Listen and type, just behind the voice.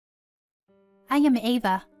I am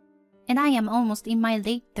Ava, and I am almost in my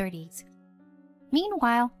late 30s.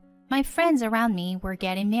 Meanwhile, my friends around me were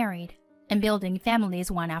getting married and building families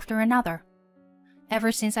one after another.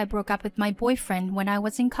 Ever since I broke up with my boyfriend when I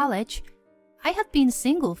was in college, I had been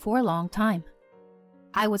single for a long time.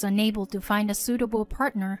 I was unable to find a suitable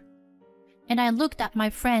partner, and I looked at my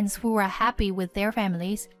friends who were happy with their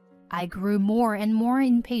families. I grew more and more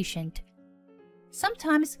impatient.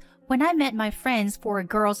 Sometimes, when I met my friends for a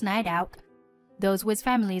girls' night out, those with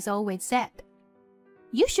families always said,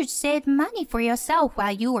 "You should save money for yourself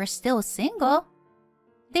while you are still single."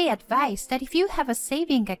 They advised that if you have a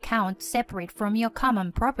saving account separate from your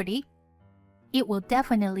common property, it will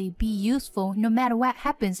definitely be useful no matter what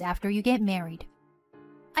happens after you get married.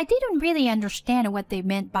 I didn't really understand what they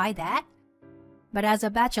meant by that, but as a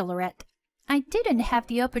bachelorette, I didn't have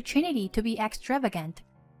the opportunity to be extravagant.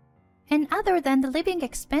 And other than the living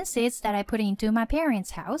expenses that I put into my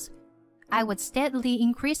parents' house, I was steadily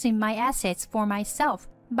increasing my assets for myself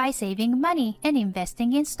by saving money and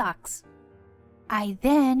investing in stocks. I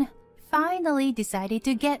then finally decided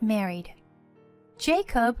to get married.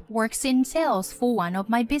 Jacob works in sales for one of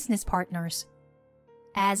my business partners.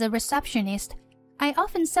 As a receptionist, I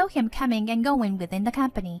often saw him coming and going within the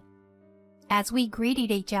company. As we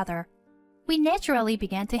greeted each other, we naturally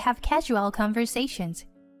began to have casual conversations,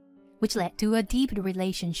 which led to a deep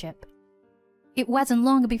relationship. It wasn't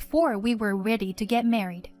long before we were ready to get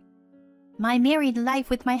married. My married life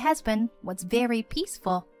with my husband was very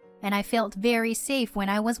peaceful, and I felt very safe when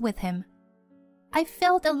I was with him. I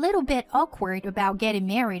felt a little bit awkward about getting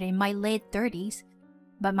married in my late 30s,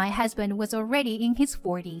 but my husband was already in his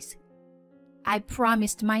 40s. I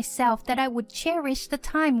promised myself that I would cherish the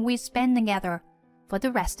time we spent together for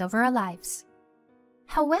the rest of our lives.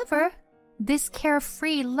 However, this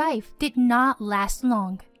carefree life did not last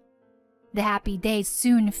long. The happy days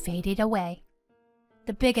soon faded away.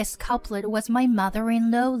 The biggest culprit was my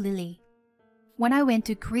mother-in-law, Lily. When I went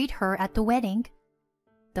to greet her at the wedding,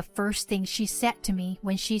 the first thing she said to me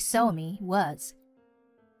when she saw me was,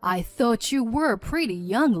 "I thought you were a pretty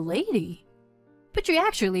young lady, but you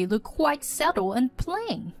actually look quite settled and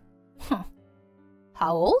plain. Huh.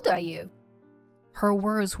 How old are you?" Her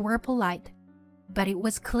words were polite, but it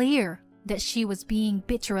was clear that she was being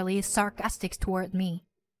bitterly sarcastic toward me,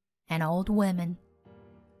 an old woman.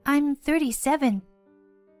 "I'm 37.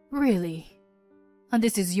 "Really? And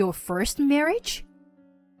this is your first marriage?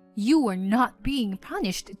 You are not being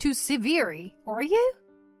punished too severely, are you?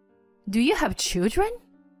 Do you have children?"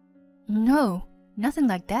 "No, nothing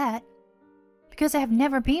like that. Because I have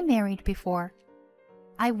never been married before.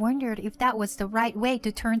 I wondered if that was the right way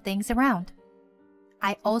to turn things around.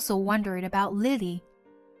 I also wondered about Lily,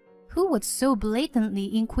 who was so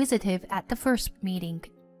blatantly inquisitive at the first meeting.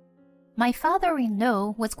 My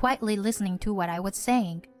father-in-law was quietly listening to what I was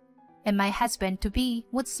saying, and my husband-to-be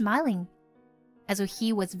was smiling, as though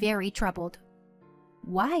he was very troubled.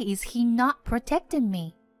 Why is he not protecting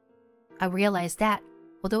me? I realized that,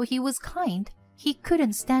 although he was kind, he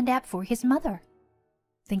couldn't stand up for his mother.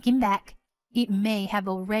 Thinking back, it may have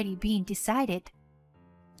already been decided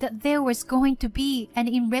that there was going to be an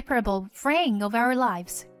irreparable fraying of our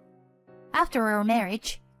lives. After our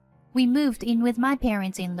marriage, we moved in with my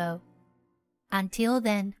parents-in-law. Until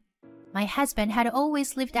then, my husband had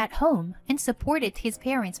always lived at home and supported his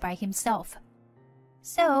parents by himself.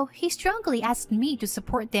 So he strongly asked me to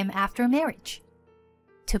support them after marriage.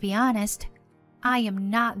 To be honest, I am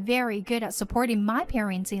not very good at supporting my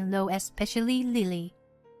parents-in-law, especially Lily.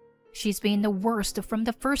 She's been the worst from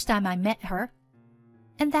the first time I met her,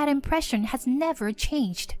 and that impression has never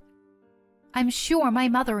changed. I'm sure my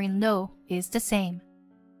mother-in-law is the same.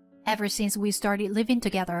 Ever since we started living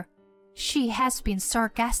together, she has been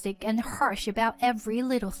sarcastic and harsh about every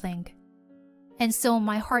little thing, and so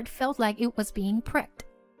my heart felt like it was being pricked.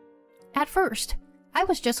 At first, I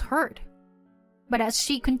was just hurt, but as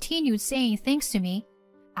she continued saying things to me,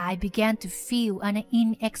 I began to feel an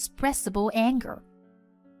inexpressible anger.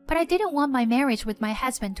 But I didn't want my marriage with my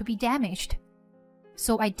husband to be damaged,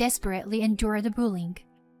 so I desperately endured the bullying.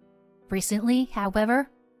 Recently,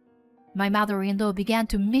 however, my mother-in-law began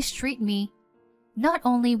to mistreat me, not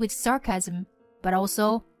only with sarcasm, but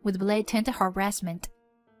also with blatant harassment.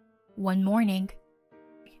 One morning,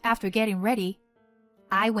 after getting ready,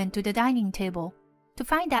 I went to the dining table to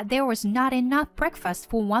find that there was not enough breakfast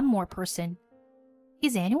for one more person.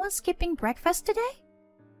 Is anyone skipping breakfast today?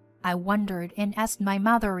 I wondered and asked my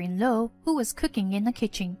mother-in-law, who was cooking in the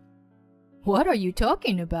kitchen. "What are you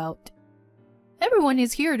talking about? Everyone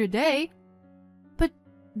is here today." "But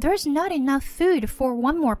there's not enough food for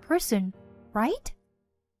one more person, right?"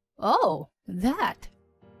 "Oh, that.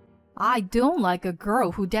 I don't like a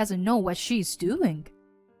girl who doesn't know what she's doing.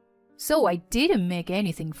 So I didn't make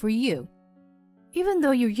anything for you. Even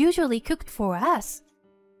though you usually cooked for us.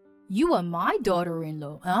 You are my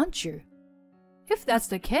daughter-in-law, aren't you? If that's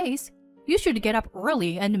the case, you should get up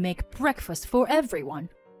early and make breakfast for everyone.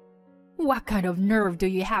 What kind of nerve do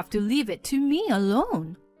you have to leave it to me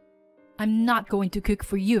alone? I'm not going to cook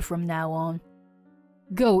for you from now on.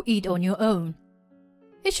 Go eat on your own.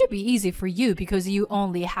 It should be easy for you because you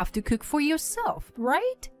only have to cook for yourself,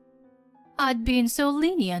 right? I'd been so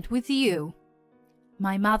lenient with you.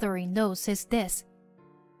 My mother-in-law says this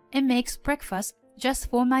and makes breakfast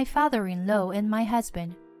just for my father-in-law and my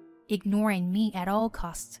husband, ignoring me at all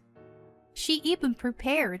costs. She even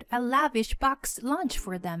prepared a lavish boxed lunch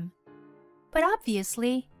for them. But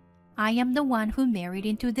obviously, I am the one who married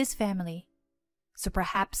into this family, so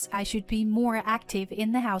perhaps I should be more active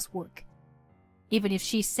in the housework. Even if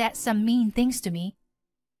she said some mean things to me,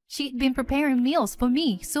 she'd been preparing meals for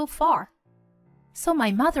me so far. So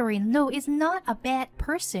my mother-in-law is not a bad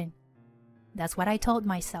person. That's what I told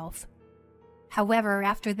myself. However,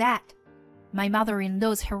 after that, my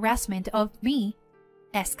mother-in-law's harassment of me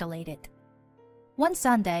escalated. One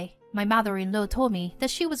Sunday, my mother-in-law told me that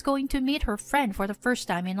she was going to meet her friend for the first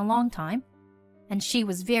time in a long time, and she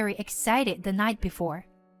was very excited the night before.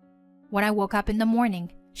 When I woke up in the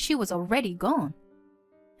morning, she was already gone.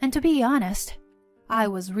 And to be honest, I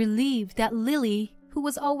was relieved that Lily, who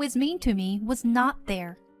was always mean to me, was not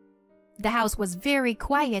there. The house was very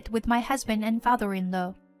quiet with my husband and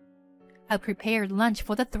father-in-law. I prepared lunch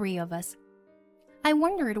for the three of us. I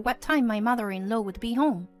wondered what time my mother-in-law would be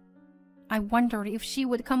home. I wondered if she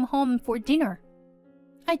would come home for dinner.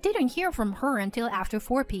 I didn't hear from her until after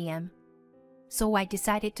 4 p.m. So I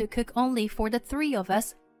decided to cook only for the three of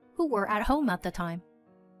us who were at home at the time,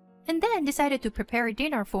 and then decided to prepare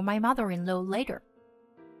dinner for my mother-in-law later.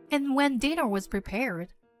 And when dinner was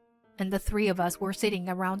prepared, and the three of us were sitting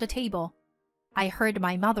around the table, I heard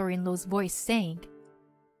my mother-in-law's voice saying,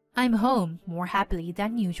 "I'm home more happily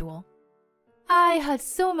than usual. I had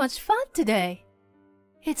so much fun today.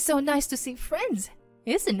 It's so nice to see friends,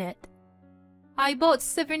 isn't it? I bought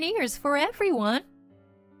souvenirs for everyone."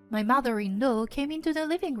 My mother-in-law came into the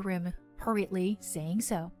living room, hurriedly saying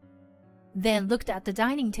so, then looked at the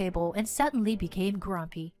dining table and suddenly became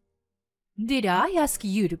grumpy. "Did I ask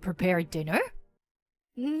you to prepare dinner?"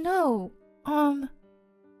 "No,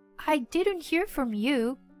 I didn't hear from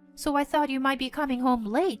you, so I thought you might be coming home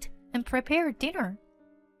late and prepare dinner.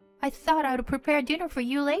 I thought I would prepare dinner for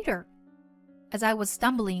you later." As I was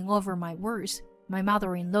stumbling over my words, my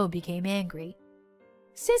mother-in-law became angry.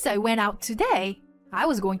 "Since I went out today, I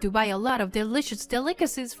was going to buy a lot of delicious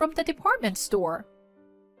delicacies from the department store.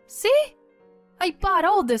 See? I bought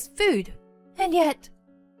all this food, and yet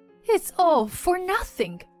it's all for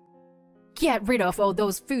nothing. Get rid of all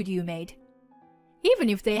those food you made, even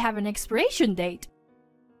if they have an expiration date.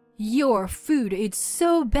 Your food is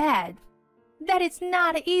so bad that it's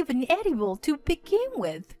not even edible to begin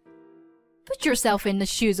with. Put yourself in the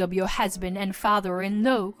shoes of your husband and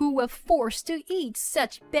father-in-law who were forced to eat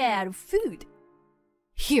such bad food.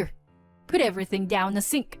 Here, put everything down the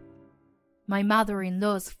sink." My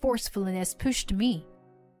mother-in-law's forcefulness pushed me,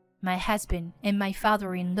 my husband, and my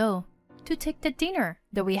father-in-law to take the dinner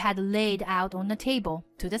that we had laid out on the table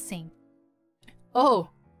to the sink. "Oh,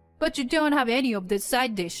 but you don't have any of the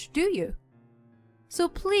side dish, do you? So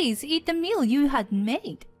please eat the meal you had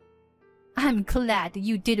made. I'm glad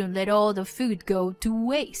you didn't let all the food go to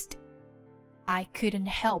waste." I couldn't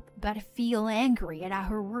help but feel angry at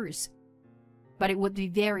her words, but it would be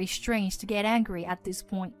very strange to get angry at this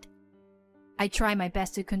point. I tried my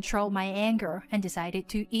best to control my anger and decided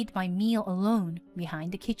to eat my meal alone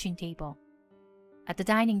behind the kitchen table. At the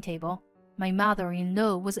dining table, my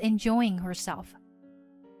mother-in-law was enjoying herself.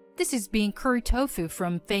 "This is bean curry tofu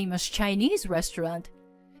from famous Chinese restaurant,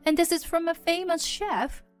 and this is from a famous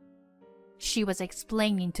chef." She was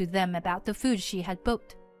explaining to them about the food she had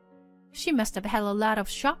bought. She must have had a lot of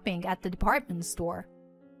shopping at the department store.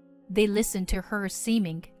 They listened to her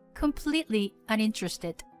seeming completely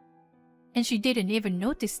uninterested, and she didn't even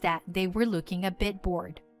notice that they were looking a bit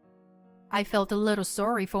bored. I felt a little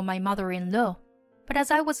sorry for my mother-in-law, but as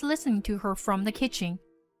I was listening to her from the kitchen,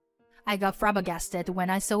 I got flabbergasted when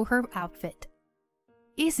I saw her outfit.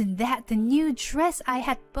 Isn't that the new dress I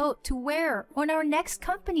had bought to wear on our next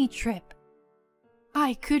company trip?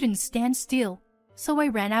 I couldn't stand still, so I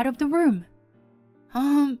ran out of the room.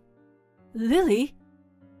 Lily?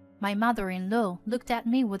 My mother-in-law looked at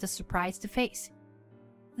me with a surprised face.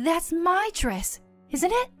 "That's my dress,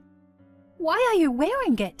 isn't it? Why are you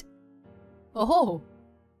wearing it?" "Oh,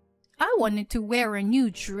 I wanted to wear a new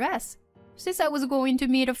dress since I was going to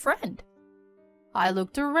meet a friend. I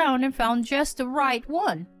looked around and found just the right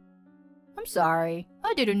one. I'm sorry,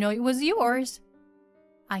 I didn't know it was yours.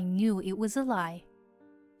 I knew it was a lie.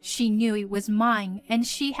 She knew it was mine, and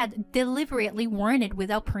she had deliberately worn it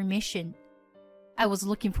without permission. I was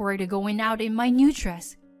looking forward to going out in my new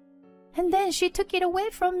dress, and then she took it away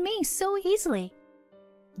from me so easily.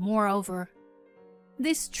 Moreover,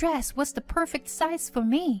 this dress was the perfect size for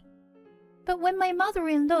me. But when my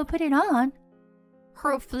mother-in-law put it on,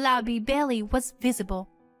 her flabby belly was visible.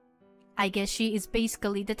 I guess she is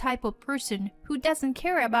basically the type of person who doesn't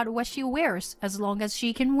care about what she wears as long as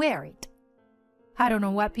she can wear it. I don't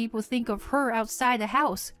know what people think of her outside the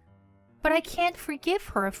house, but I can't forgive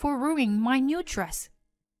her for ruining my new dress.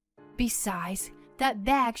 Besides, that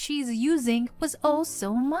bag she's using was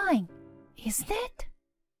also mine, isn't it?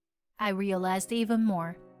 I realized even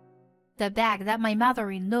more. The bag that my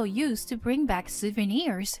mother-in-law used to bring back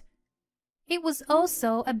souvenirs. It was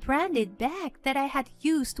also a branded bag that I had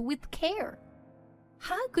used with care.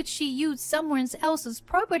 How could she use someone else's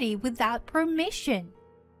property without permission?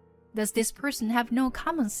 Does this person have no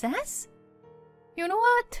common sense? You know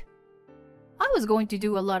what? I was going to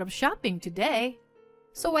do a lot of shopping today,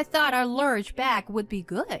 so I thought a large bag would be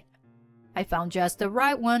good. I found just the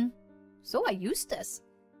right one, so I used this.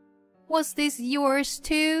 Was this yours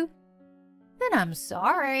too? Then I'm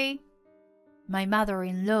sorry. My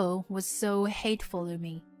mother-in-law was so hateful to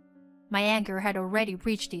me. My anger had already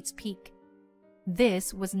reached its peak.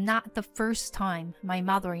 This was not the first time my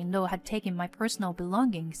mother-in-law had taken my personal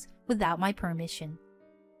belongings without my permission.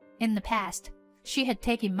 In the past, she had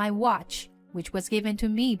taken my watch, which was given to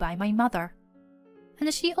me by my mother.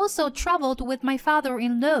 And she also traveled with my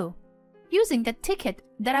father-in-law, using the ticket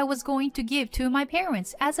that I was going to give to my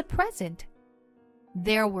parents as a present.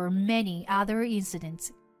 There were many other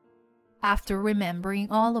incidents. After remembering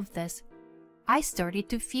all of this, I started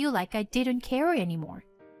to feel like I didn't care anymore.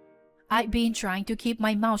 I'd been trying to keep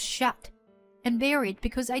my mouth shut and bear it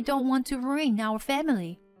because I don't want to ruin our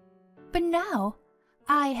family. But now,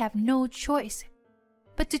 I have no choice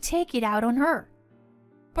but to take it out on her.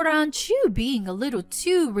 But aren't you being a little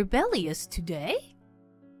too rebellious today?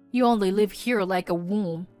 You only live here like a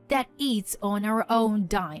worm that eats on our own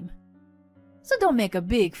dime. So don't make a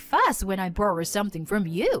big fuss when I borrow something from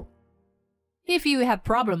you. If you have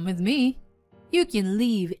problem with me, you can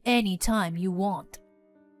leave any time you want.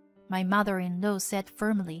 My mother-in-law said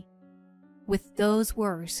firmly. With those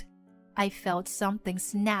words, I felt something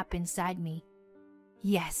snap inside me.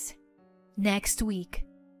 Yes, next week.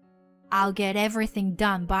 I'll get everything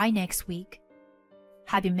done by next week.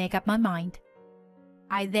 Having made up my mind,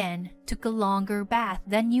 I then took a longer bath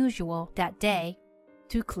than usual that day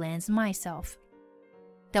to cleanse myself.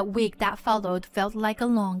 The week that followed felt like a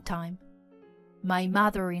long time. My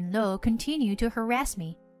mother-in-law continued to harass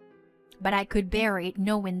me, but I could bear it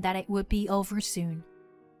knowing that it would be over soon.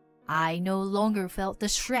 I no longer felt the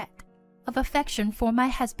shred of affection for my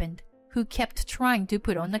husband, who kept trying to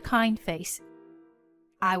put on a kind face.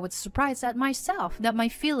 I was surprised at myself that my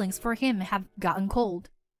feelings for him have gotten cold.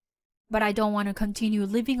 But I don't want to continue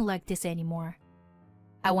living like this anymore.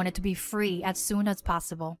 I wanted to be free as soon as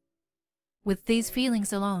possible. With these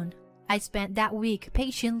feelings alone, I spent that week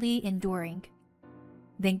patiently enduring.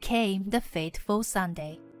 Then came the fateful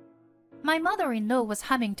Sunday. My mother-in-law was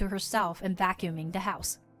humming to herself and vacuuming the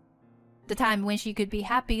house. The time when she could be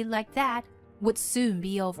happy like that would soon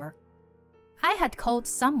be over. I had called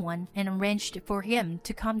someone and arranged for him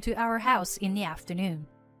to come to our house in the afternoon.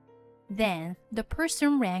 Then the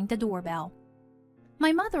person rang the doorbell.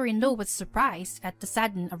 My mother-in-law was surprised at the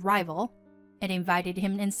sudden arrival and invited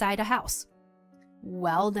him inside the house.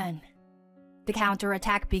 Well then, the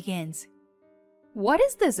counterattack begins. What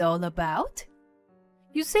is this all about?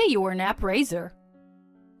 You say you are an appraiser,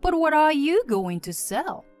 but what are you going to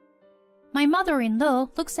sell? My mother-in-law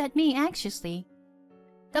looks at me anxiously.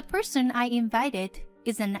 The person I invited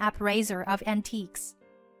is an appraiser of antiques.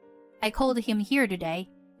 I called him here today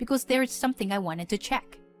because there is something I wanted to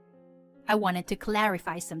check. I wanted to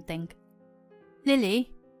clarify something.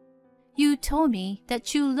 Lily, you told me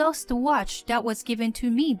that you lost the watch that was given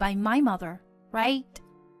to me by my mother, right?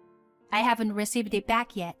 I haven't received it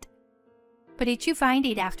back yet. But did you find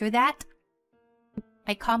it after that?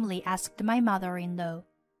 I calmly asked my mother-in-law.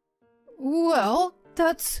 Well,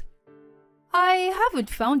 I haven't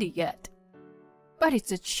found it yet. But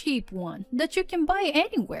it's a cheap one that you can buy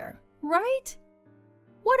anywhere, right?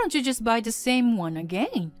 Why don't you just buy the same one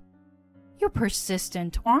again? You're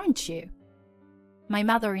persistent, aren't you? My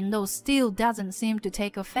mother-in-law still doesn't seem to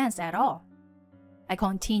take offense at all. I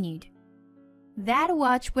continued. That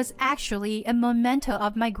watch was actually a memento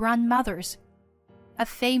of my grandmother's, a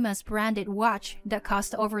famous branded watch that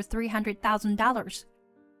cost over $300,000.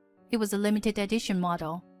 It was a limited edition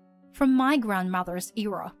model from my grandmother's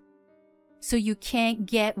era, so you can't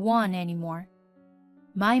get one anymore.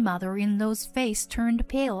 My mother-in-law's face turned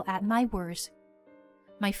pale at my words.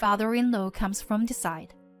 My father-in-law comes from the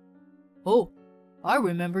side. Oh, I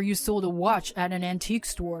remember you sold a watch at an antique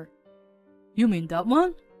store. You mean that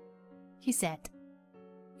one? He said.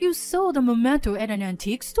 You sold a memento at an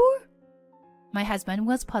antique store? My husband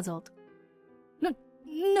was puzzled.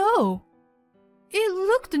 No. It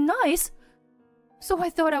looked nice, so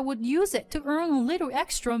I thought I would use it to earn a little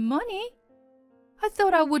extra money. I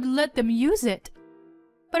thought I would let them use it,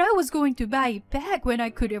 but I was going to buy it back when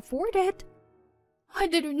I could afford it. I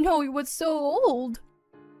didn't know it was so old.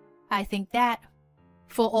 I think that,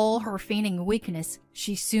 for all her feigning weakness,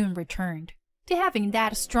 she soon returned to having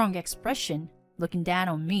that strong expression, looking down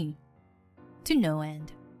on me, to no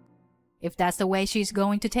end. If that's the way she's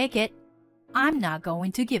going to take it, I'm not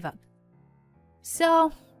going to give up.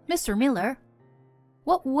 So, Mr. Miller,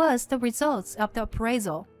 what was the results of the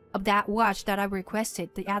appraisal of that watch that I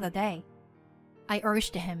requested the other day? I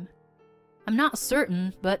urged him. I'm not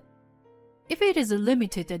certain, but if it is a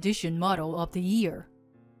limited edition model of the year,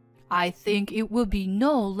 I think it will be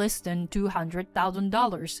no less than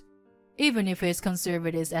 $200,000, even if it's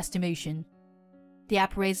conservative estimation. The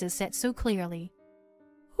appraiser said so clearly.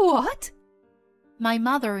 What? My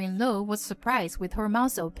mother-in-law was surprised with her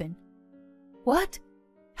mouth open. What?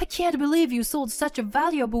 I can't believe you sold such a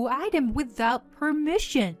valuable item without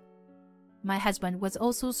permission. My husband was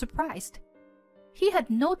also surprised. He had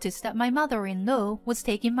noticed that my mother-in-law was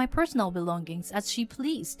taking my personal belongings as she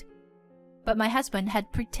pleased, but my husband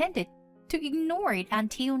had pretended to ignore it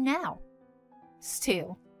until now.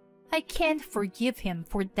 Still, I can't forgive him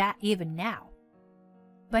for that even now.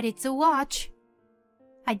 But it's a watch.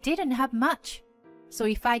 I didn't have much, so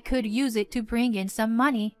if I could use it to bring in some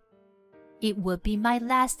money, it would be my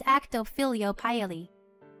last act of filial piety,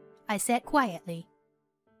 I said quietly.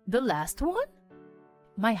 The last one?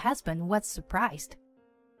 My husband was surprised.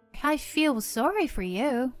 I feel sorry for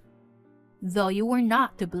you. Though you were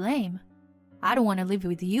not to blame. I don't want to live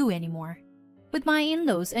with you anymore, with my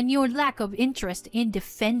in-laws and your lack of interest in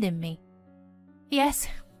defending me. Yes,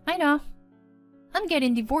 I know. I'm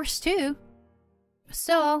getting divorced too.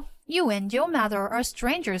 So, you and your mother are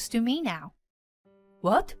strangers to me now.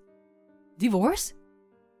 What? Divorce?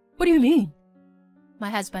 What do you mean? My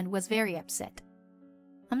husband was very upset.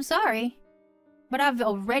 I'm sorry, but I've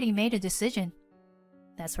already made a decision.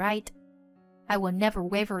 That's right. I will never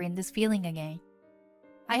waver in this feeling again.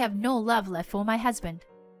 I have no love left for my husband.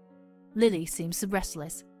 Lily seems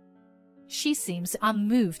restless. She seems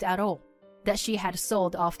unmoved at all that she had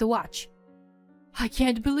sold off the watch. I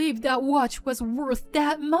can't believe that watch was worth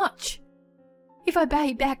that much. If I buy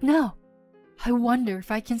it back now, I wonder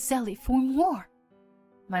if I can sell it for more.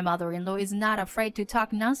 My mother-in-law is not afraid to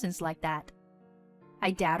talk nonsense like that.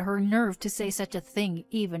 I doubt her nerve to say such a thing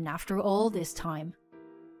even after all this time.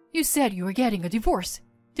 You said you were getting a divorce,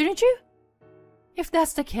 didn't you? If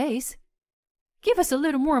that's the case, give us a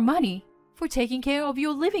little more money for taking care of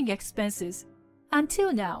your living expenses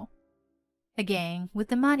until now. Again with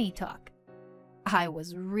the money talk. I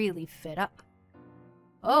was really fed up.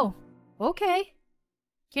 Oh, okay.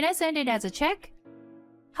 Can I send it as a check?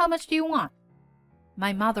 How much do you want?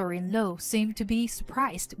 My mother-in-law seemed to be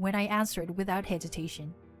surprised when I answered without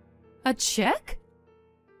hesitation. A check?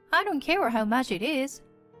 I don't care how much it is.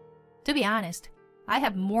 To be honest, I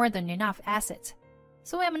have more than enough assets,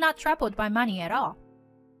 so I am not troubled by money at all.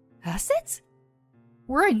 Assets?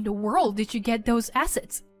 Where in the world did you get those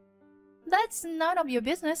assets? That's none of your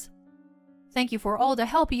business. Thank you for all the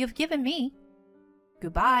help you've given me.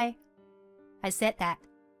 Goodbye. I said that,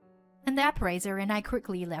 and the appraiser and I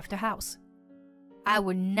quickly left the house. I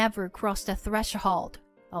would never cross the threshold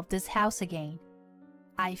of this house again.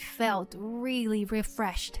 I felt really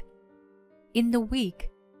refreshed. In the week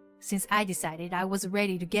since I decided I was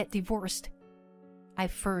ready to get divorced, I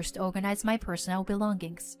first organized my personal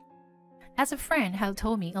belongings. As a friend had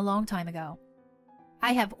told me a long time ago,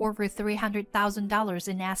 I have over $300,000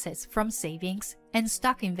 in assets from savings and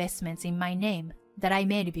stock investments in my name that I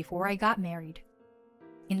made before I got married.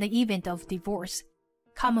 In the event of divorce,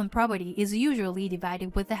 common property is usually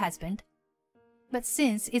divided with the husband. But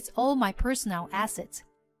since it's all my personal assets,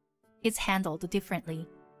 it's handled differently.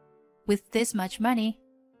 With this much money,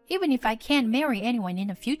 even if I can't marry anyone in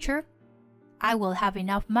the future, I will have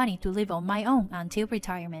enough money to live on my own until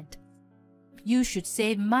retirement. You should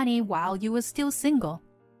save money while you are still single.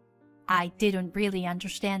 I didn't really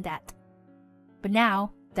understand that. But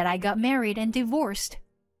now that I got married and divorced,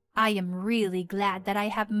 I am really glad that I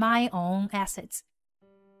have my own assets.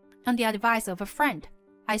 On the advice of a friend,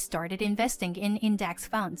 I started investing in index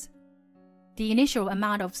funds. The initial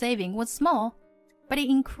amount of saving was small, but it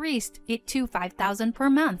increased it to $5,000 per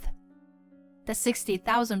month. The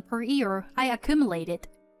 $60,000 per year I accumulated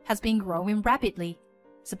has been growing rapidly,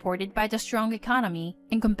 supported by the strong economy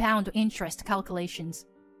and compound interest calculations.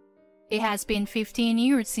 It has been 15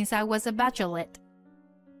 years since I was a bachelorette.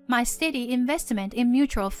 My steady investment in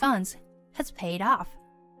mutual funds has paid off,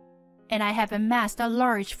 and I have amassed a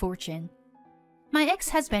large fortune. My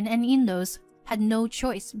ex-husband and in-laws had no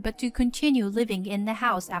choice but to continue living in the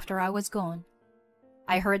house after I was gone.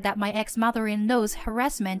 I heard that my ex-mother-in-law's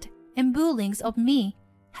harassment and bullying of me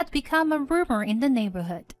had become a rumor in the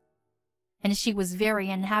neighborhood, and she was very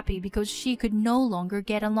unhappy because she could no longer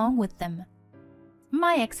get along with them.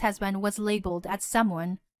 My ex-husband was labeled as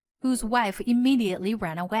someone whose wife immediately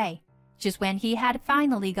ran away, just when he had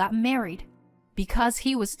finally got married, because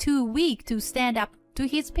he was too weak to stand up to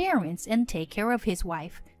his parents and take care of his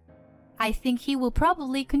wife. I think he will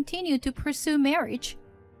probably continue to pursue marriage,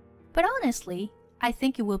 but honestly, I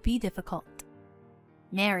think it will be difficult.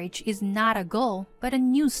 Marriage is not a goal, but a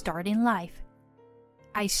new start in life.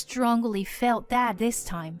 I strongly felt that this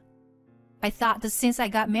time. I thought that since I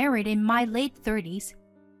got married in my late 30s,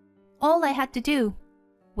 all I had to do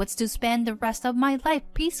was to spend the rest of my life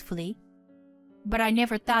peacefully. But I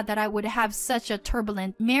never thought that I would have such a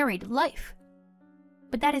turbulent married life.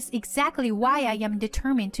 But that is exactly why I am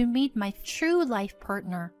determined to meet my true life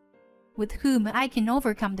partner, with whom I can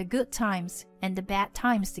overcome the good times and the bad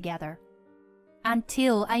times together.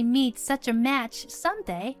 Until I meet such a match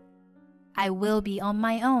someday, I will be on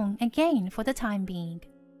my own again for the time being.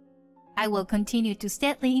 I will continue to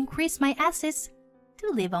steadily increase my assets to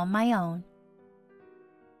live on my own.